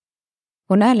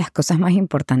Una de las cosas más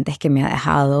importantes que me ha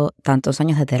dejado tantos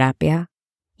años de terapia,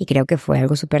 y creo que fue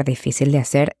algo súper difícil de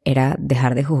hacer, era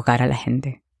dejar de juzgar a la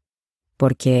gente.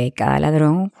 Porque cada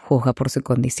ladrón juzga por su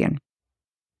condición.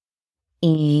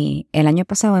 Y el año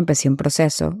pasado empecé un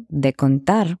proceso de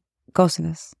contar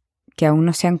cosas que aún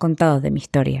no se han contado de mi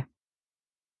historia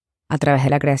a través de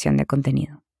la creación de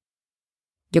contenido.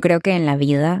 Yo creo que en la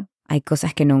vida hay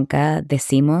cosas que nunca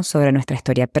decimos sobre nuestra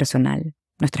historia personal,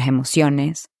 nuestras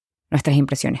emociones, nuestras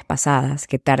impresiones pasadas,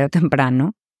 que tarde o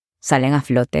temprano salen a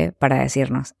flote para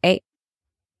decirnos, hey,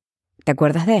 ¿te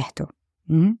acuerdas de esto?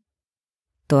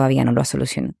 Todavía no lo has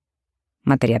solucionado.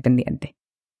 Materia pendiente.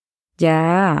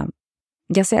 Ya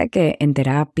sea que en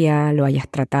terapia lo hayas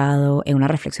tratado, en una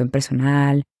reflexión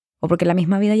personal, o porque la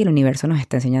misma vida y el universo nos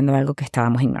está enseñando algo que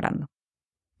estábamos ignorando.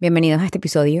 Bienvenidos a este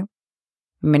episodio.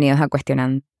 Bienvenidos a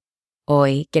Cuestionando.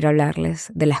 Hoy quiero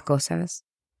hablarles de las cosas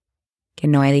que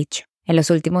no he dicho. En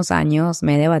los últimos años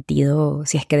me he debatido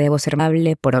si es que debo ser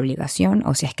amable por obligación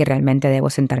o si es que realmente debo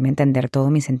sentarme a entender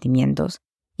todos mis sentimientos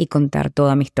y contar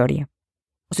toda mi historia.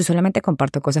 O si solamente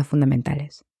comparto cosas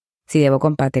fundamentales. Si debo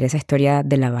compartir esa historia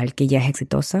de la Val que ya es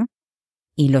exitosa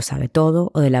y lo sabe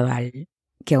todo, o de la Val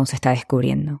que aún se está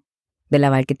descubriendo. De la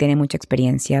Val que tiene mucha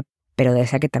experiencia, pero de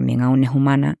esa que también aún es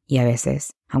humana y a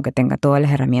veces, aunque tenga todas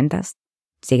las herramientas,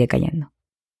 sigue cayendo.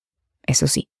 Eso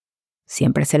sí,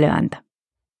 siempre se levanta.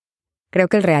 Creo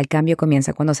que el real cambio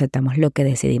comienza cuando aceptamos lo que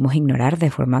decidimos ignorar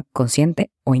de forma consciente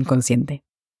o inconsciente.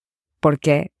 ¿Por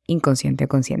qué inconsciente o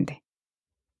consciente?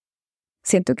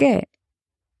 Siento que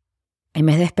en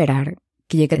vez de esperar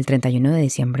que llegue el 31 de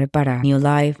diciembre para New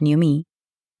Life, New Me,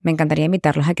 me encantaría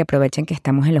invitarlos a que aprovechen que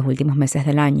estamos en los últimos meses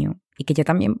del año y que ya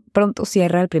también pronto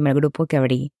cierra el primer grupo que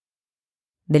abrí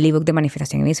del ebook de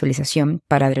manifestación y visualización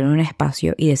para abrir un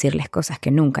espacio y decirles cosas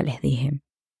que nunca les dije.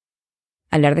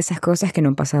 Hablar de esas cosas que en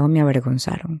un pasado me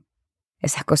avergonzaron.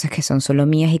 Esas cosas que son solo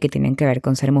mías y que tienen que ver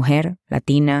con ser mujer,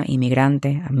 latina,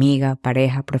 inmigrante, amiga,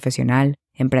 pareja, profesional,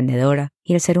 emprendedora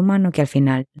y el ser humano que al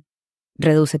final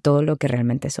reduce todo lo que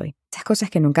realmente soy. Esas cosas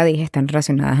que nunca dije están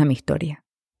relacionadas a mi historia.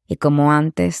 Y como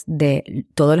antes de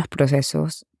todos los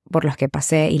procesos por los que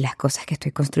pasé y las cosas que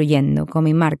estoy construyendo con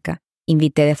mi marca,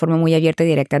 invité de forma muy abierta y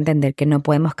directa a entender que no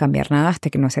podemos cambiar nada hasta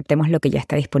que no aceptemos lo que ya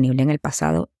está disponible en el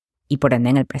pasado y por ende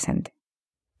en el presente.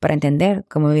 Para entender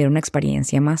cómo vivir una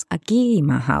experiencia más aquí y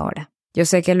más ahora. Yo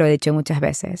sé que lo he dicho muchas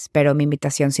veces, pero mi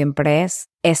invitación siempre es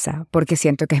esa, porque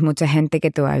siento que es mucha gente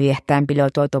que todavía está en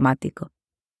piloto automático.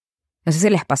 No sé si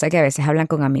les pasa que a veces hablan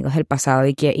con amigos del pasado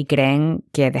y creen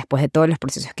que después de todos los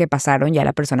procesos que pasaron ya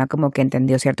la persona como que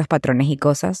entendió ciertos patrones y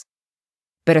cosas,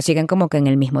 pero siguen como que en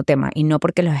el mismo tema, y no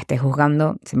porque los esté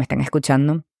juzgando, si me están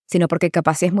escuchando, sino porque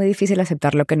capaz sí es muy difícil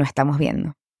aceptar lo que no estamos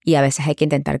viendo. Y a veces hay que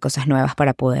intentar cosas nuevas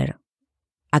para poder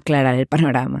aclarar el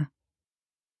panorama.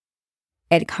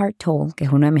 Eckhart Tolle, que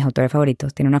es uno de mis autores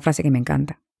favoritos, tiene una frase que me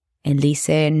encanta. Él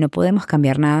dice, no podemos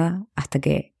cambiar nada hasta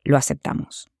que lo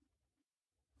aceptamos.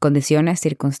 Condiciones,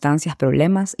 circunstancias,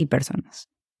 problemas y personas.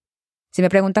 Si me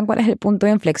preguntan cuál es el punto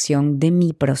de inflexión de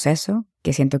mi proceso,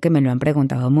 que siento que me lo han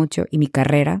preguntado mucho, y mi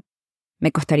carrera,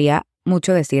 me costaría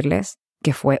mucho decirles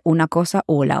que fue una cosa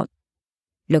u la otra.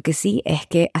 Lo que sí es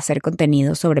que hacer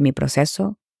contenido sobre mi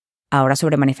proceso, ahora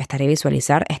sobre manifestar y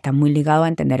visualizar, está muy ligado a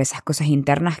entender esas cosas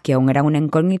internas que aún eran una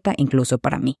incógnita incluso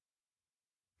para mí.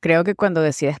 Creo que cuando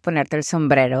decides ponerte el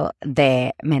sombrero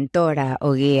de mentora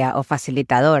o guía o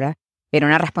facilitadora, viene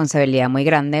una responsabilidad muy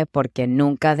grande porque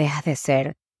nunca dejas de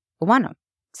ser humano,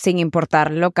 sin importar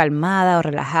lo calmada o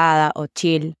relajada o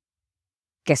chill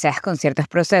que seas con ciertos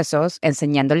procesos,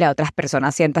 enseñándole a otras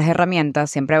personas ciertas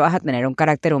herramientas, siempre vas a tener un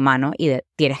carácter humano y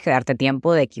tienes que darte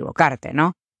tiempo de equivocarte,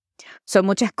 ¿no? Son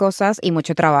muchas cosas y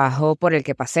mucho trabajo por el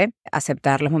que pasé,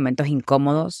 aceptar los momentos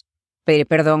incómodos, pedir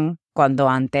perdón cuando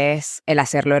antes el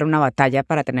hacerlo era una batalla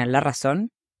para tener la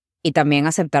razón, y también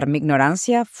aceptar mi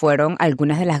ignorancia fueron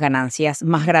algunas de las ganancias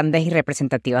más grandes y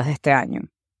representativas de este año.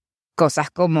 Cosas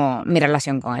como mi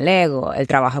relación con el ego, el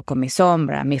trabajo con mi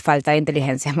sombra, mi falta de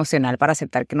inteligencia emocional para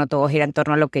aceptar que no todo gira en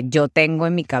torno a lo que yo tengo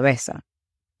en mi cabeza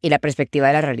y la perspectiva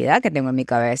de la realidad que tengo en mi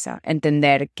cabeza.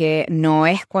 Entender que no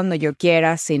es cuando yo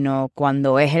quiera, sino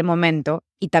cuando es el momento,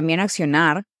 y también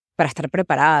accionar para estar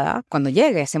preparada cuando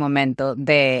llegue ese momento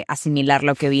de asimilar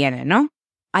lo que viene, ¿no?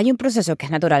 Hay un proceso que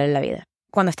es natural en la vida.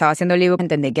 Cuando estaba haciendo el ebook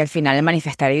entendí que al final el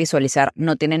manifestar y visualizar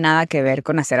no tiene nada que ver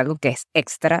con hacer algo que es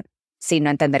extra,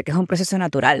 sino entender que es un proceso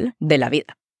natural de la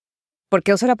vida. ¿Por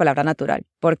qué uso la palabra natural?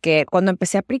 Porque cuando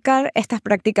empecé a aplicar estas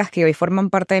prácticas que hoy forman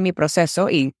parte de mi proceso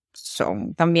y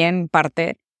son también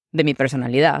parte de mi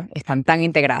personalidad, están tan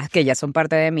integradas que ya son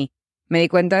parte de mí, me di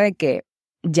cuenta de que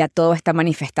ya todo está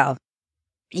manifestado.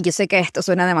 Y yo sé que esto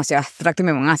suena demasiado abstracto y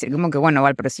me van a decir como que, bueno,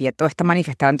 Val, pero si ya todo está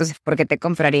manifestado, entonces, ¿por qué te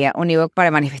compraría un ebook para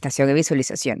manifestación y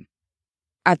visualización?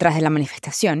 Atrás de la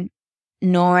manifestación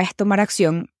no es tomar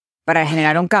acción para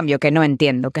generar un cambio que no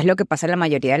entiendo, que es lo que pasa la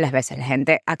mayoría de las veces. La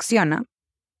gente acciona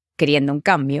queriendo un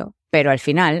cambio, pero al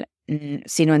final,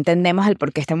 si no entendemos el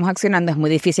por qué estamos accionando, es muy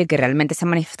difícil que realmente esa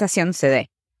manifestación se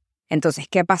dé. Entonces,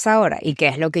 ¿qué pasa ahora? Y qué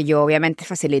es lo que yo obviamente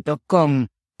facilito con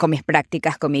mis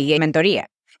prácticas, con mi mentoría.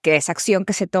 Que esa acción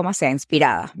que se toma sea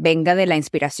inspirada, venga de la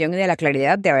inspiración y de la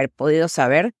claridad de haber podido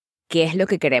saber qué es lo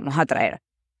que queremos atraer.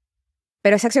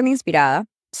 Pero esa acción inspirada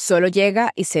solo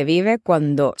llega y se vive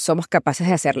cuando somos capaces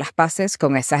de hacer las paces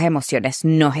con esas emociones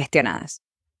no gestionadas,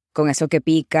 con eso que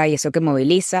pica y eso que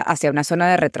moviliza hacia una zona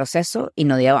de retroceso y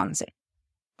no de avance.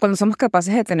 Cuando somos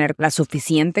capaces de tener la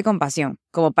suficiente compasión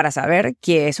como para saber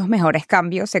que esos mejores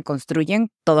cambios se construyen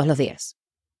todos los días.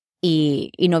 Y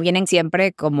no vienen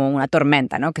siempre como una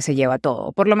tormenta, ¿no? Que se lleva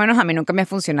todo. Por lo menos a mí nunca me han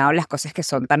funcionado las cosas que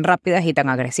son tan rápidas y tan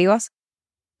agresivas.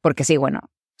 Porque sí, bueno,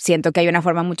 siento que hay una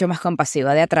forma mucho más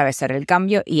compasiva de atravesar el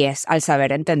cambio y es al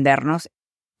saber entendernos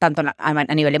tanto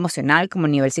a nivel emocional como a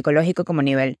nivel psicológico, como a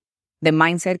nivel de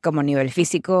mindset, como a nivel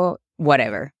físico,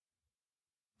 whatever.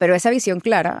 Pero esa visión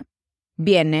clara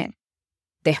viene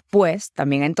después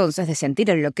también entonces de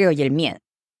sentir el bloqueo y el miedo.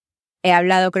 He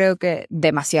hablado creo que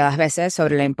demasiadas veces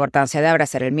sobre la importancia de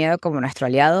abrazar el miedo como nuestro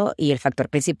aliado y el factor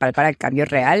principal para el cambio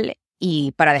real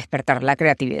y para despertar la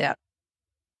creatividad.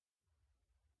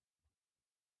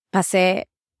 Pasé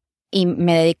y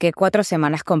me dediqué 4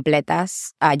 semanas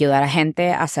completas a ayudar a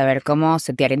gente a saber cómo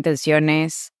setear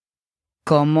intenciones,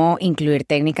 cómo incluir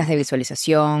técnicas de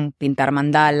visualización, pintar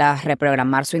mandalas,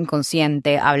 reprogramar su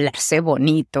inconsciente, hablarse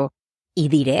bonito y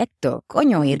directo,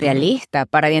 y realista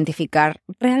para identificar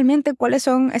realmente cuáles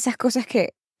son esas cosas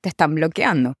que te están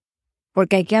bloqueando.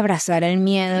 Porque hay que abrazar el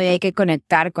miedo y hay que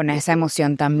conectar con esa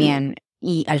emoción también.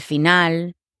 Y al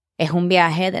final es un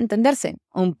viaje de entenderse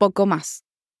un poco más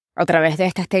a través de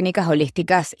estas técnicas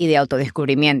holísticas y de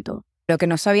autodescubrimiento. Lo que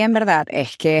no sabía en verdad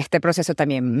es que este proceso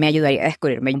también me ayudaría a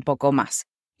descubrirme un poco más.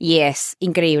 Y es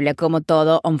increíble cómo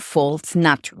todo unfolds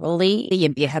naturally y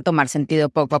empieza a tomar sentido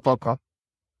poco a poco.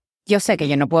 Yo sé que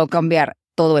yo no puedo cambiar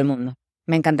todo el mundo.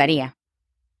 Me encantaría.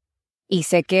 Y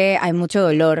sé que hay mucho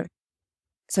dolor,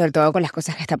 sobre todo con las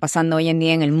cosas que están pasando hoy en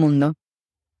día en el mundo.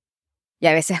 Y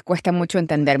a veces cuesta mucho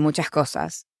entender muchas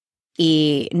cosas.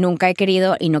 Y nunca he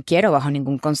querido y no quiero bajo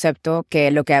ningún concepto que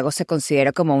lo que hago se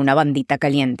considere como una bandita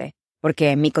caliente.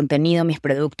 Porque mi contenido, mis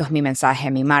productos, mi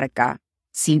mensaje, mi marca,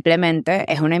 simplemente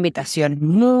es una invitación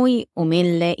muy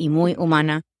humilde y muy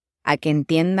humana a que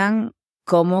entiendan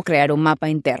cómo crear un mapa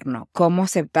interno, cómo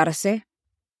aceptarse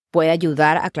puede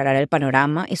ayudar a aclarar el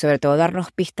panorama y sobre todo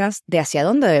darnos pistas de hacia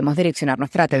dónde debemos direccionar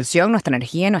nuestra atención, nuestra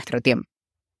energía y nuestro tiempo.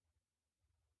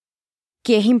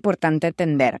 ¿Qué es importante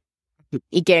entender?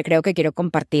 Y creo que quiero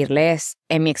compartirles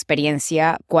en mi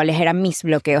experiencia cuáles eran mis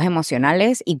bloqueos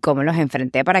emocionales y cómo los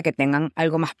enfrenté para que tengan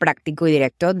algo más práctico y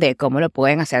directo de cómo lo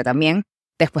pueden hacer también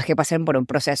después que pasen por un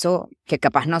proceso que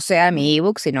capaz no sea mi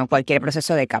ebook, sino cualquier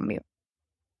proceso de cambio.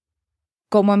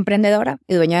 Como emprendedora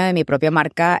y dueña de mi propia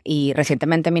marca y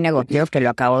recientemente mi negocio, que lo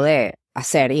acabo de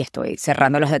hacer y estoy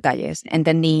cerrando los detalles,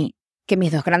 entendí que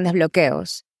mis 2 grandes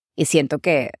bloqueos, y siento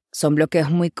que son bloqueos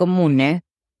muy comunes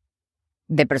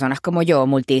de personas como yo,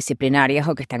 multidisciplinarias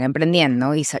o que están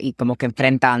emprendiendo y como que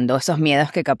enfrentando esos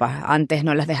miedos que capaz antes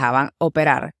no les dejaban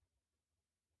operar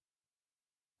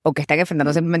o que están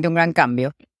enfrentando simplemente un gran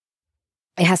cambio,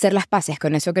 es hacer las paces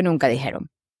con eso que nunca dijeron.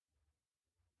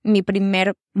 Mi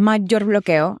primer mayor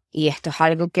bloqueo, y esto es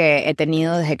algo que he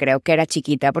tenido desde creo que era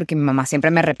chiquita, porque mi mamá siempre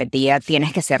me repetía,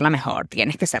 tienes que ser la mejor,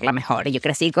 tienes que ser la mejor, y yo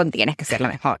crecí con tienes que ser la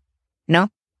mejor, ¿no?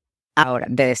 Ahora,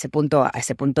 desde ese punto a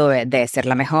ese punto de ser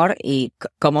la mejor y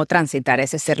cómo transitar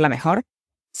ese ser la mejor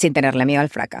sin tenerle miedo al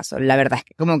fracaso. La verdad es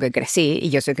que como que crecí, y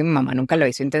yo sé que mi mamá nunca lo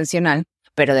hizo intencional,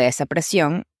 pero de esa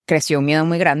presión creció un miedo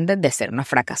muy grande de ser una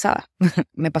fracasada.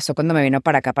 Me pasó cuando me vino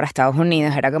para acá, para Estados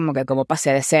Unidos. Era como que cómo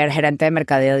pasé de ser gerente de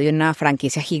mercadeo de una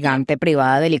franquicia gigante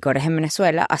privada de licores en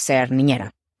Venezuela a ser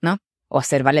niñera, ¿no? O a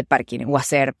ser valet parking, o a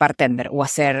ser bartender, o a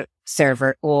ser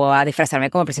server, o a disfrazarme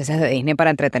como princesas de Disney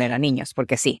para entretener a niños,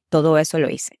 porque sí, todo eso lo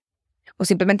hice. O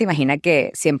simplemente imagina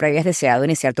que siempre habías deseado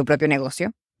iniciar tu propio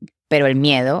negocio, pero el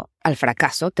miedo al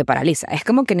fracaso te paraliza. Es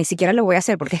como que ni siquiera lo voy a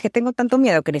hacer porque es que tengo tanto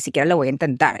miedo que ni siquiera lo voy a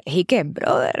intentar. ¿Y qué,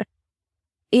 brother?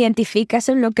 Identifica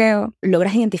ese bloqueo,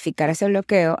 logras identificar ese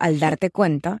bloqueo al darte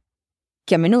cuenta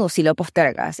que a menudo sí lo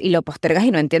postergas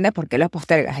y no entiendes por qué lo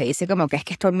postergas. Y dice como que es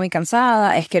que estoy muy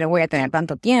cansada, es que no voy a tener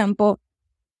tanto tiempo.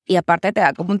 Y aparte te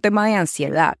da como un tema de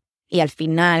ansiedad. Y al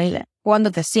final, cuando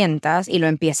te sientas y lo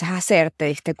empiezas a hacer, te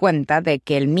diste cuenta de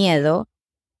que el miedo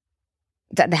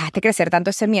O sea, dejaste crecer tanto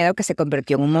ese miedo que se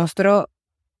convirtió en un monstruo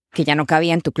que ya no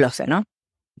cabía en tu closet, ¿no?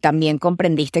 También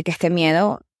comprendiste que este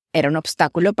miedo era un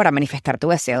obstáculo para manifestar tu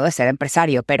deseo de ser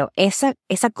empresario, pero esa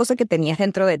cosa que tenías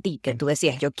dentro de ti, que tú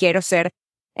decías, yo quiero ser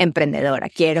emprendedora,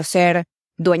 quiero ser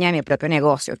dueña de mi propio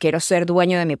negocio, quiero ser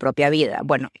dueño de mi propia vida.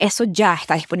 Bueno, eso ya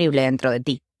está disponible dentro de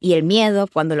ti. Y el miedo,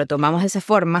 cuando lo tomamos de esa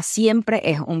forma, siempre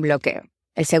es un bloqueo.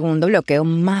 El segundo bloqueo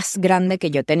más grande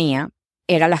que yo tenía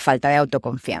era la falta de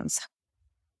autoconfianza,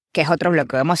 que es otro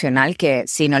bloqueo emocional que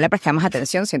si no le prestamos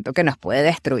atención siento que nos puede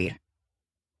destruir.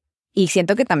 Y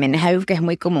siento que también es algo que es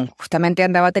muy común. Justamente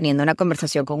andaba teniendo una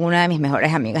conversación con una de mis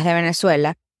mejores amigas de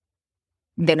Venezuela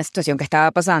de una situación que estaba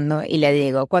pasando y le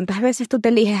digo, ¿cuántas veces tú te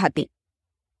eliges a ti?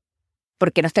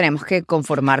 ¿Por qué nos tenemos que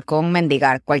conformar con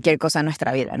mendigar cualquier cosa en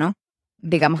nuestra vida, no?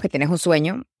 Digamos que tienes un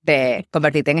sueño de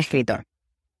convertirte en escritor,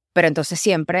 pero entonces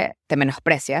siempre te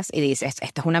menosprecias y dices,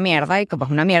 esto es una mierda y como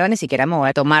es una mierda ni siquiera me voy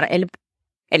a tomar el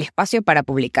espacio para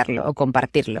publicarlo o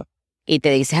compartirlo. Y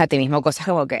te dices a ti mismo cosas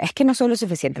como que es que no soy lo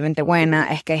suficientemente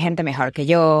buena, es que hay gente mejor que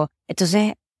yo.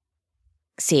 Entonces,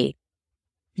 sí,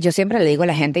 yo siempre le digo a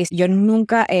la gente, yo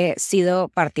nunca he sido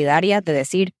partidaria de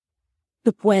decir,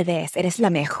 tú puedes, eres la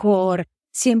mejor.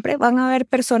 Siempre van a haber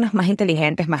personas más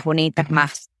inteligentes, más bonitas,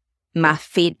 más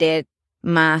fitted,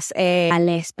 más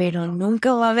ales, pero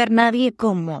nunca va a haber nadie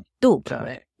como tú.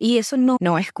 Y eso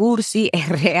no es cursi, es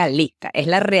realista, es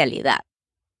la realidad.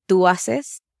 Tú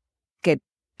haces que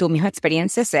tu misma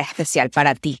experiencia sea especial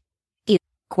para ti. Y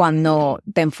cuando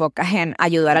te enfocas en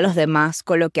ayudar a los demás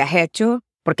con lo que has hecho,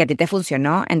 porque a ti te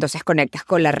funcionó, entonces conectas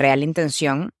con la real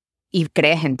intención y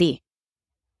crees en ti.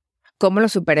 ¿Cómo lo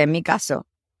superé en mi caso?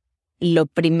 Lo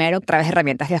primero, a través de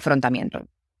herramientas de afrontamiento.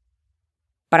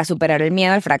 Para superar el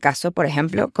miedo al fracaso, por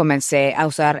ejemplo, comencé a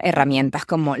usar herramientas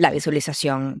como la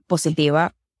visualización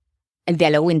positiva, el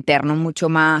diálogo interno mucho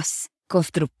más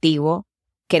constructivo,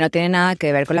 que no tiene nada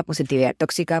que ver con la positividad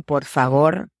tóxica. Por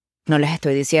favor, no les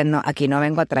estoy diciendo, aquí no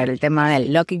vengo a traer el tema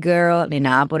del lucky girl ni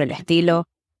nada por el estilo,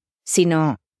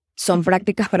 sino son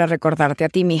prácticas para recordarte a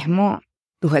ti mismo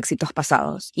tus éxitos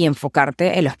pasados y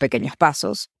enfocarte en los pequeños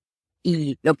pasos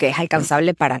y lo que es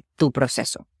alcanzable para tu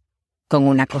proceso, con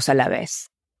una cosa a la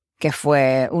vez, que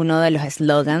fue uno de los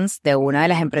slogans de una de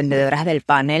las emprendedoras del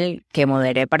panel que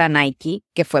moderé para Nike,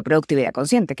 que fue productividad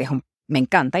consciente, que me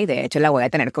encanta y de hecho la voy a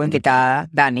tener como invitada.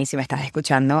 Dani, si me estás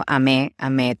escuchando, amé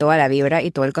toda la vibra y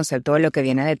todo el concepto de lo que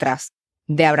viene detrás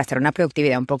de abrazar una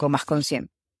productividad un poco más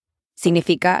consciente.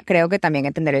 Significa, creo que también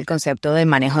entender el concepto del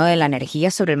manejo de la energía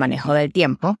sobre el manejo del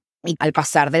tiempo. Y al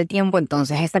pasar del tiempo,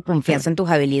 entonces, esta confianza en tus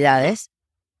habilidades,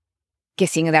 que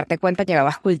sin darte cuenta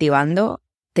llevabas cultivando,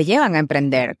 te llevan a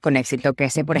emprender con éxito, que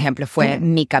ese, por ejemplo, fue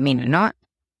mi camino, ¿no?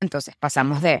 Entonces,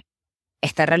 pasamos de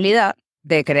esta realidad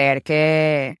de creer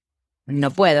que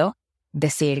no puedo,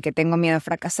 decir que tengo miedo a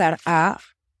fracasar, a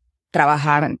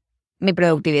trabajar mi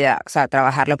productividad, o sea,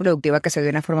 trabajar lo productiva que soy de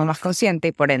una forma más consciente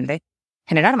y, por ende,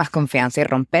 generar más confianza y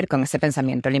romper con ese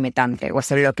pensamiento limitante o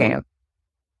ese bloqueo.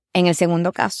 En el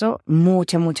segundo caso,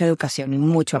 mucha educación y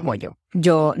mucho apoyo.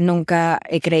 Yo nunca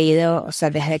he creído, o sea,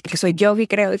 desde que soy yogi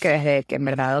creo y que desde que en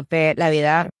verdad adopté la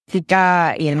vida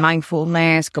física y el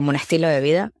mindfulness como un estilo de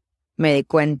vida, me di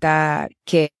cuenta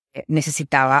que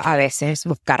necesitaba a veces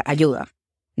buscar ayuda,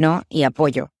 ¿no? Y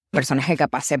apoyo. Personas que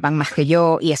capaz sepan más que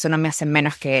yo y eso no me hace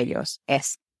menos que ellos.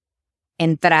 Es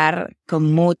entrar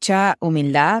con mucha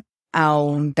humildad a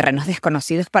terrenos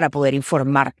desconocidos para poder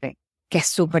informarte, que es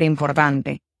súper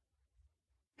importante.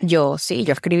 Yo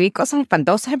escribí cosas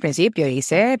espantosas al principio,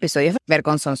 hice episodios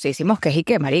vergonzosísimos que y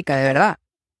que marica, de verdad.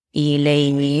 Y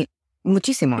leí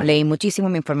muchísimo,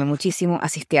 me informé muchísimo,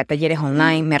 asistí a talleres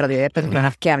online, me rodeé de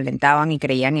personas que alentaban y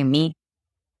creían en mí.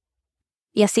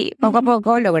 Y así, poco a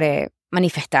poco, logré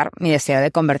manifestar mi deseo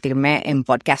de convertirme en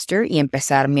podcaster y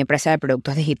empezar mi empresa de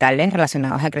productos digitales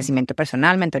relacionados al crecimiento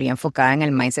personal, mentoría enfocada en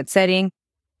el mindset setting.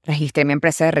 Registré mi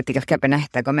empresa de retiros que apenas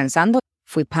está comenzando.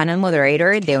 Fui panel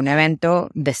moderator de un evento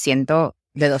de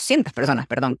 200 personas,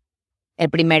 El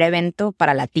primer evento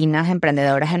para latinas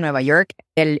emprendedoras en Nueva York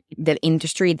del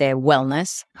industry de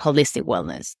wellness, holistic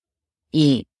wellness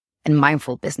y en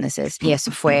mindful businesses. Y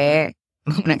eso fue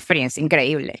una experiencia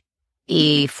increíble.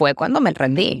 Y fue cuando me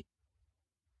rendí.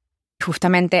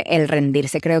 Justamente el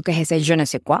rendirse creo que es ese je ne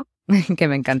sais quoi, que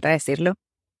me encanta decirlo,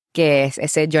 que es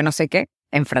ese yo no sé qué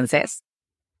en francés,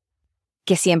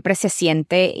 que siempre se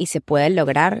siente y se puede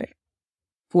lograr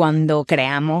cuando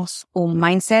creamos un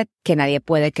mindset que nadie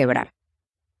puede quebrar.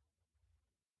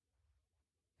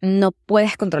 No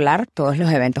puedes controlar todos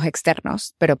los eventos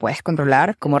externos, pero puedes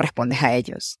controlar cómo respondes a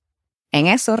ellos. En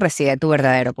eso reside tu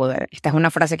verdadero poder. Esta es una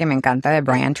frase que me encanta de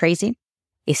Brian Tracy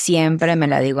y siempre me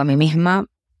la digo a mí misma.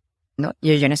 ¿no?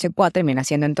 Yo no sé cuál termina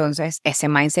siendo entonces ese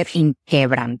mindset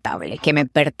inquebrantable, que me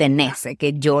pertenece,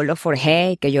 que yo lo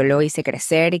forjé, que yo lo hice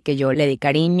crecer y que yo le di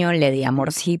cariño, le di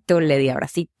amorcito, le di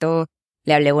abracito,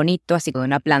 le hablé bonito, así como de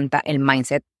una planta, el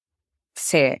mindset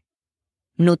se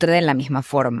nutre de la misma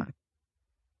forma.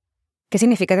 ¿Qué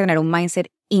significa tener un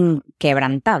mindset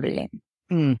inquebrantable?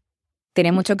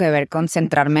 Tiene mucho que ver con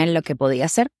centrarme en lo que podía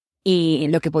hacer y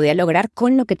lo que podía lograr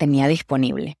con lo que tenía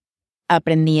disponible.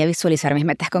 Aprendí a visualizar mis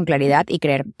metas con claridad y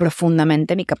creer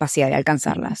profundamente en mi capacidad de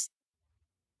alcanzarlas.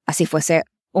 Así fuese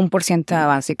 1% de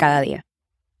avance cada día.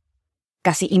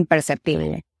 Casi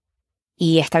imperceptible.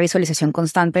 Y esta visualización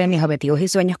constante de mis objetivos y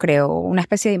sueños creó una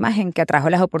especie de imagen que atrajo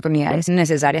las oportunidades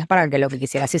necesarias para que lo que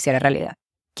quisiera se hiciera realidad.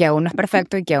 Que aún no es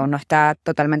perfecto y que aún no está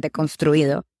totalmente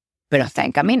construido, pero está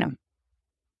en camino.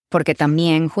 Porque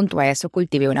también junto a eso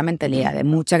cultivé una mentalidad de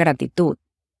mucha gratitud.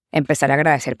 Empezar a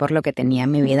agradecer por lo que tenía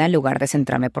en mi vida en lugar de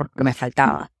centrarme por lo que me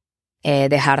faltaba.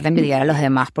 Dejar de envidiar a los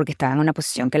demás porque estaban en una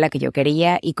posición que la que yo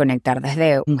quería y conectar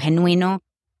desde un genuino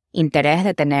interés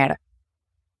de tener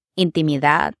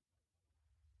intimidad,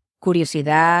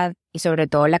 curiosidad y sobre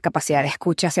todo la capacidad de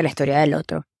escucha hacia la historia del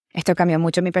otro. Esto cambió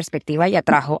mucho mi perspectiva y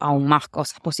atrajo aún más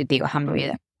cosas positivas a mi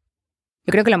vida.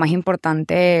 Yo creo que lo más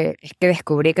importante es que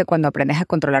descubrí que cuando aprendes a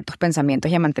controlar tus pensamientos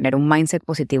y a mantener un mindset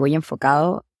positivo y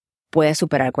enfocado, puedes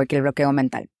superar cualquier bloqueo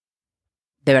mental.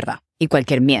 De verdad. Y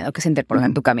cualquier miedo que se interponga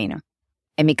en tu camino.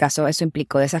 En mi caso, eso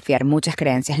implicó desafiar muchas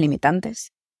creencias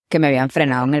limitantes que me habían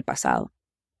frenado en el pasado.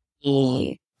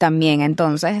 Y también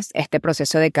entonces este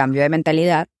proceso de cambio de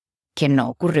mentalidad que no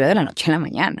ocurrió de la noche a la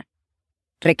mañana.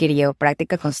 Requirió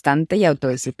práctica constante y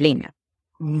autodisciplina.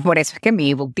 Por eso es que mi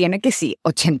ebook tiene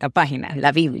 80 páginas,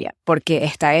 la Biblia, porque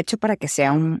está hecho para que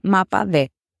sea un mapa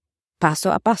de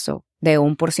paso a paso, de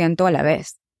 1% a la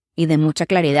vez. Y de mucha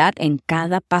claridad en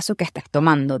cada paso que estás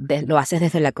tomando. Lo haces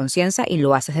desde la conciencia y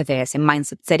lo haces desde ese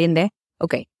mindset setting de,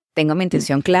 ok, tengo mi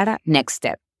intención clara, next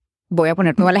step. ¿Voy a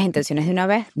poner todas las intenciones de una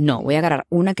vez? No, voy a agarrar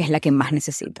una que es la que más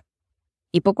necesito.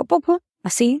 Y poco a poco,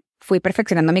 así, fui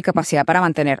perfeccionando mi capacidad para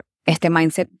mantener este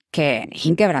mindset que es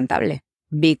inquebrantable.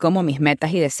 Vi cómo mis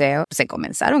metas y deseos se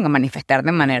comenzaron a manifestar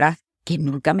de manera que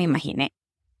nunca me imaginé.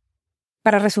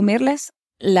 Para resumirles,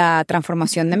 la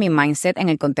transformación de mi mindset en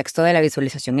el contexto de la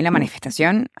visualización y la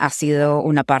manifestación ha sido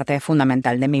una parte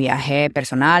fundamental de mi viaje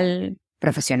personal,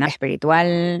 profesional,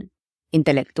 espiritual,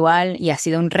 intelectual y ha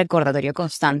sido un recordatorio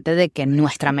constante de que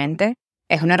nuestra mente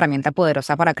es una herramienta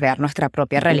poderosa para crear nuestra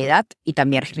propia realidad y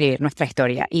también escribir nuestra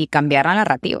historia y cambiar la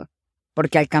narrativa.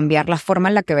 Porque al cambiar la forma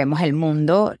en la que vemos el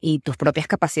mundo y tus propias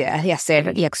capacidades de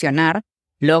hacer y accionar,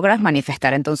 logras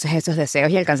manifestar entonces esos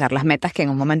deseos y alcanzar las metas que en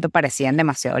un momento parecían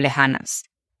demasiado lejanas.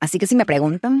 Así que si me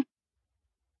preguntan,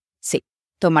 sí,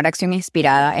 tomar acción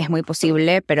inspirada es muy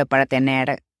posible, pero para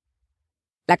tener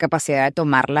la capacidad de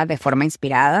tomarla de forma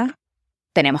inspirada,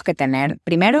 tenemos que tener,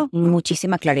 primero,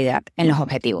 muchísima claridad en los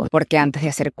objetivos, porque antes de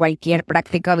hacer cualquier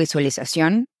práctica o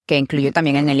visualización, que incluyo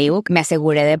también en el ebook, me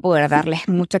aseguré de poder darles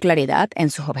mucha claridad en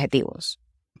sus objetivos.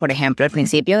 Por ejemplo, el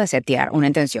principio de setear una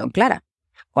intención clara.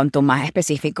 Cuanto más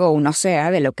específico uno sea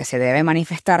de lo que se debe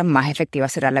manifestar, más efectiva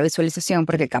será la visualización,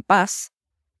 porque capaz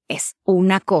es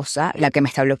una cosa la que me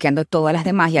está bloqueando todas las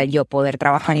demás y al yo poder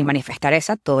trabajar y manifestar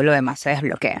esa, todo lo demás se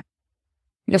desbloquea.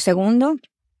 Lo segundo,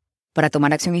 para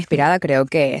tomar acción inspirada, creo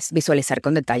que es visualizar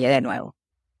con detalle de nuevo.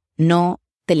 No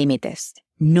te limites.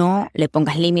 No le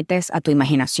pongas límites a tu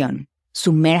imaginación.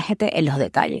 Sumérgete en los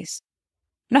detalles.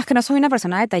 No, es que no soy una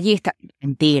persona detallista.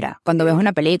 Mentira. Cuando ves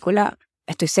una película,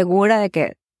 estoy segura de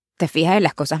que te fijas en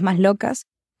las cosas más locas,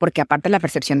 porque aparte la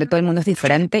percepción de todo el mundo es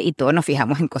diferente y todos nos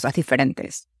fijamos en cosas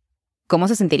diferentes. ¿Cómo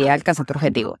se sentiría alcanzar tu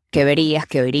objetivo? ¿Qué verías?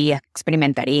 ¿Qué oirías? ¿Qué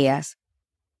experimentarías?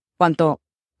 Cuanto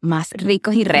más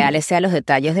ricos y reales sean los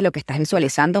detalles de lo que estás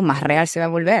visualizando, más real se va a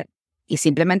volver. Y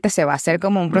simplemente se va a hacer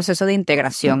como un proceso de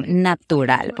integración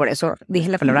natural. Por eso dije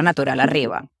la palabra natural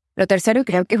arriba. Lo tercero, y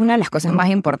creo que es una de las cosas más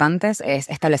importantes, es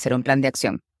establecer un plan de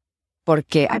acción.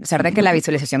 Porque a pesar de que la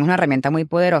visualización es una herramienta muy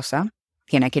poderosa,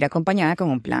 tiene que ir acompañada con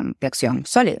un plan de acción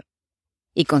sólido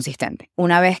y consistente.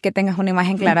 Una vez que tengas una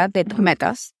imagen clara de tus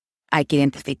metas, hay que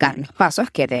identificar los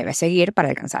pasos que debes seguir para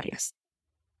alcanzarlas.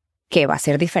 Que va a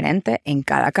ser diferente en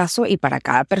cada caso y para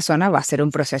cada persona va a ser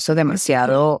un proceso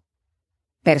demasiado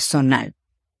personal.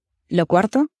 Lo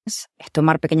cuarto es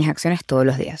tomar pequeñas acciones todos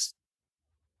los días.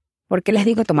 ¿Por qué les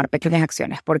digo tomar pequeñas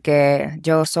acciones? Porque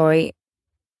yo soy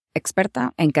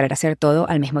experta en querer hacer todo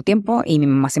al mismo tiempo y mi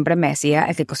mamá siempre me decía,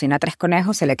 el que cocina 3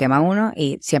 conejos se le quema uno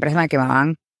y siempre se me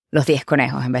quemaban los 10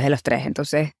 conejos en vez de los 3.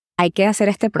 Entonces hay que hacer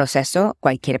este proceso,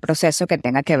 cualquier proceso que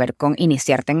tenga que ver con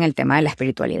iniciarte en el tema de la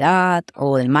espiritualidad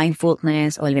o del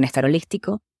mindfulness o del bienestar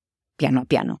holístico, piano a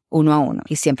piano, uno a uno.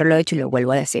 Y siempre lo he dicho y lo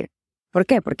vuelvo a decir. ¿Por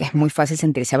qué? Porque es muy fácil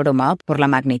sentirse abrumado por la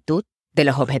magnitud de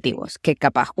los objetivos, que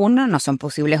capaz, uno, no son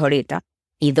posibles ahorita,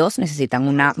 y dos, necesitan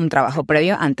un trabajo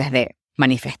previo antes de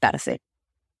manifestarse.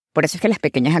 Por eso es que las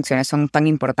pequeñas acciones son tan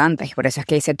importantes, y por eso es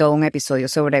que hice todo un episodio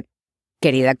sobre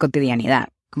querida cotidianidad,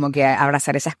 como que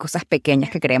abrazar esas cosas pequeñas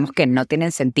que creemos que no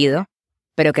tienen sentido,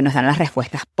 pero que nos dan las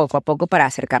respuestas poco a poco para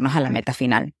acercarnos a la meta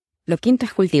final. Lo quinto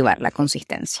es cultivar la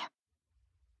consistencia.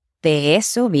 De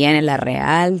eso viene la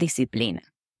real disciplina.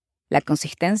 La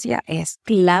consistencia es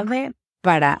clave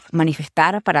para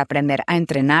manifestar, para aprender a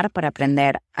entrenar, para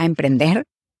aprender a emprender,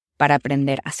 para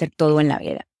aprender a hacer todo en la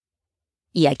vida.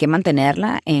 Y hay que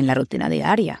mantenerla en la rutina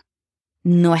diaria.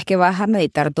 No es que vas a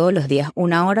meditar todos los días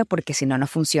 1 hora porque si no, no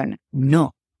funciona.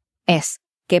 No. Es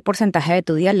qué porcentaje de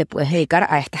tu día le puedes dedicar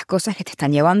a estas cosas que te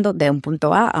están llevando de un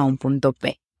punto A a un punto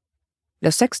B.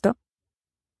 Lo sexto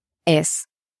es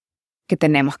que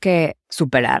tenemos que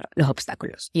superar los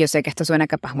obstáculos. Y yo sé que esto suena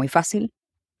capaz muy fácil,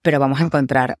 pero vamos a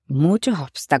encontrar muchos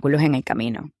obstáculos en el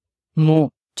camino.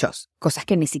 Muchos. Cosas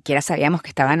que ni siquiera sabíamos que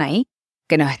estaban ahí,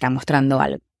 que nos están mostrando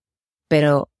algo.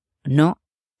 Pero no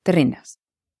te rindas.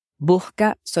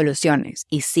 Busca soluciones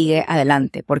y sigue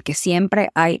adelante, porque siempre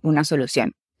hay una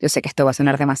solución. Yo sé que esto va a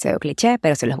sonar demasiado cliché,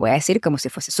 pero se los voy a decir como si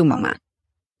fuese su mamá.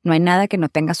 No hay nada que no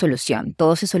tenga solución.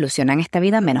 Todo se soluciona en esta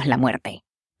vida menos la muerte.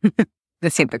 Yo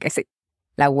siento que sí.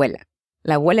 La abuela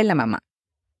y la mamá.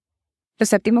 Lo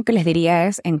séptimo que les diría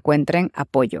es encuentren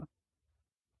apoyo.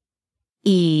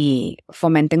 Y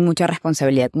fomenten mucha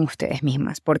responsabilidad con ustedes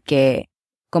mismas, porque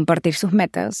compartir sus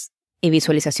metas y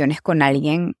visualizaciones con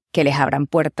alguien que les abran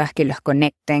puertas, que los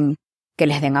conecten, que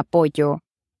les den apoyo,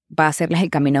 va a hacerles el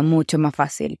camino mucho más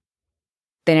fácil.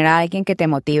 Tener a alguien que te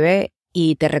motive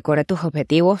y te recuerde tus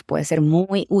objetivos puede ser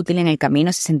muy útil en el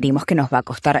camino si sentimos que nos va a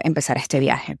costar empezar este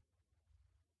viaje.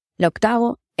 Lo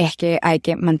octavo es que hay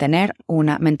que mantener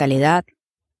una mentalidad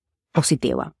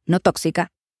positiva, no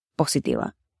tóxica,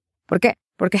 positiva. ¿Por qué?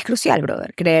 Porque es crucial,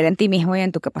 brother, creer en ti mismo y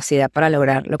en tu capacidad para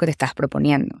lograr lo que te estás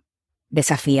proponiendo.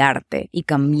 Desafiarte y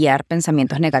cambiar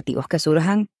pensamientos negativos que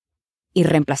surjan y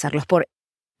reemplazarlos por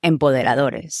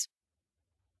empoderadores.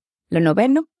 Lo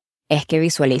noveno es que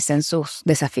visualicen sus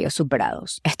desafíos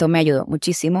superados. Esto me ayudó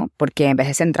muchísimo porque en vez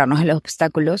de centrarnos en los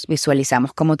obstáculos,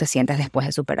 visualizamos cómo te sientes después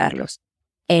de superarlos.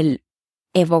 El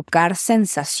evocar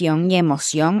sensación y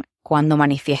emoción cuando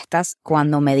manifiestas,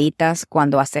 cuando meditas,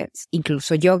 cuando haces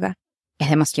incluso yoga, es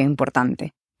demasiado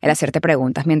importante. El hacerte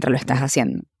preguntas mientras lo estás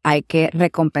haciendo. Hay que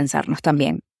recompensarnos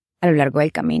también a lo largo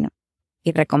del camino.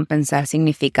 Y recompensar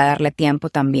significa darle tiempo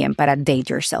también para date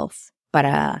yourself,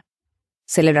 para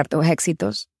celebrar tus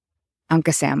éxitos,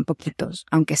 aunque sean poquitos,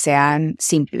 aunque sean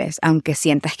simples, aunque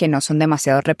sientas que no son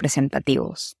demasiado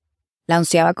representativos. La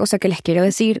 11ª cosa que les quiero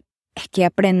decir es que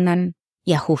aprendan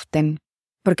y ajusten,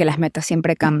 porque las metas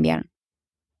siempre cambian.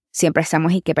 Siempre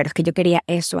estamos pero es que yo quería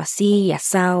eso así,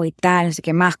 asado y tal, no sé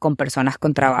qué más, con personas,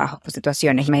 con trabajos, con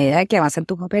situaciones. Y a medida que avanzan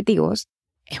tus objetivos,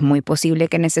 es muy posible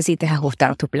que necesites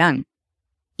ajustar tu plan.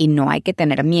 Y no hay que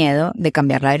tener miedo de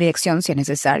cambiar la dirección si es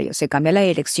necesario. Se cambia la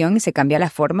dirección y se cambia la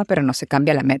forma, pero no se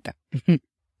cambia la meta.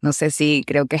 No sé si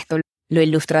creo que esto lo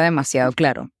ilustra demasiado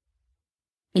claro.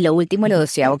 Y lo último y lo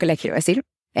 12º que les quiero decir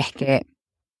es que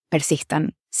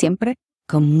persistan siempre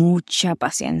con mucha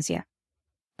paciencia.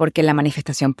 Porque la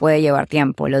manifestación puede llevar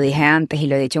tiempo. Lo dije antes y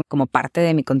lo he dicho como parte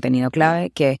de mi contenido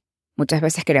clave, que muchas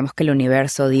veces queremos que el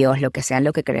universo, Dios, lo que sea,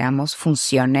 lo que creamos,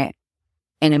 funcione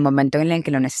en el momento en el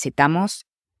que lo necesitamos,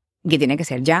 que tiene que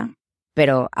ser ya,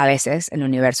 pero a veces el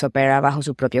universo opera bajo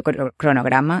su propio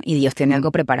cronograma y Dios tiene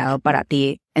algo preparado para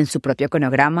ti en su propio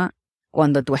cronograma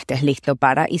cuando tú estés listo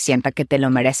para y sienta que te lo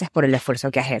mereces por el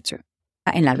esfuerzo que has hecho.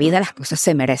 En la vida las cosas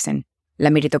se merecen. La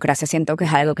meritocracia siento que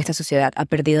es algo que esta sociedad ha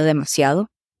perdido demasiado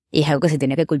y es algo que se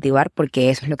tiene que cultivar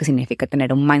porque eso es lo que significa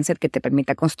tener un mindset que te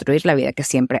permita construir la vida que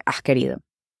siempre has querido.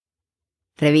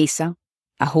 Revisa,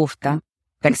 ajusta,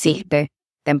 persiste,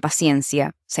 ten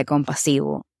paciencia, sé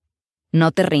compasivo.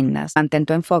 No te rindas, mantén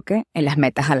tu enfoque en las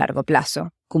metas a largo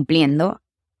plazo, cumpliendo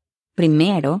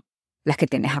primero las que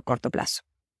tienes a corto plazo.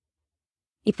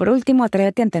 Y por último,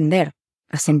 atrévete a entender,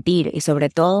 a sentir y sobre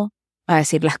todo a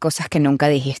decir las cosas que nunca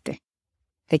dijiste.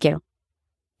 Te quiero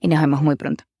y nos vemos muy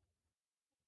pronto.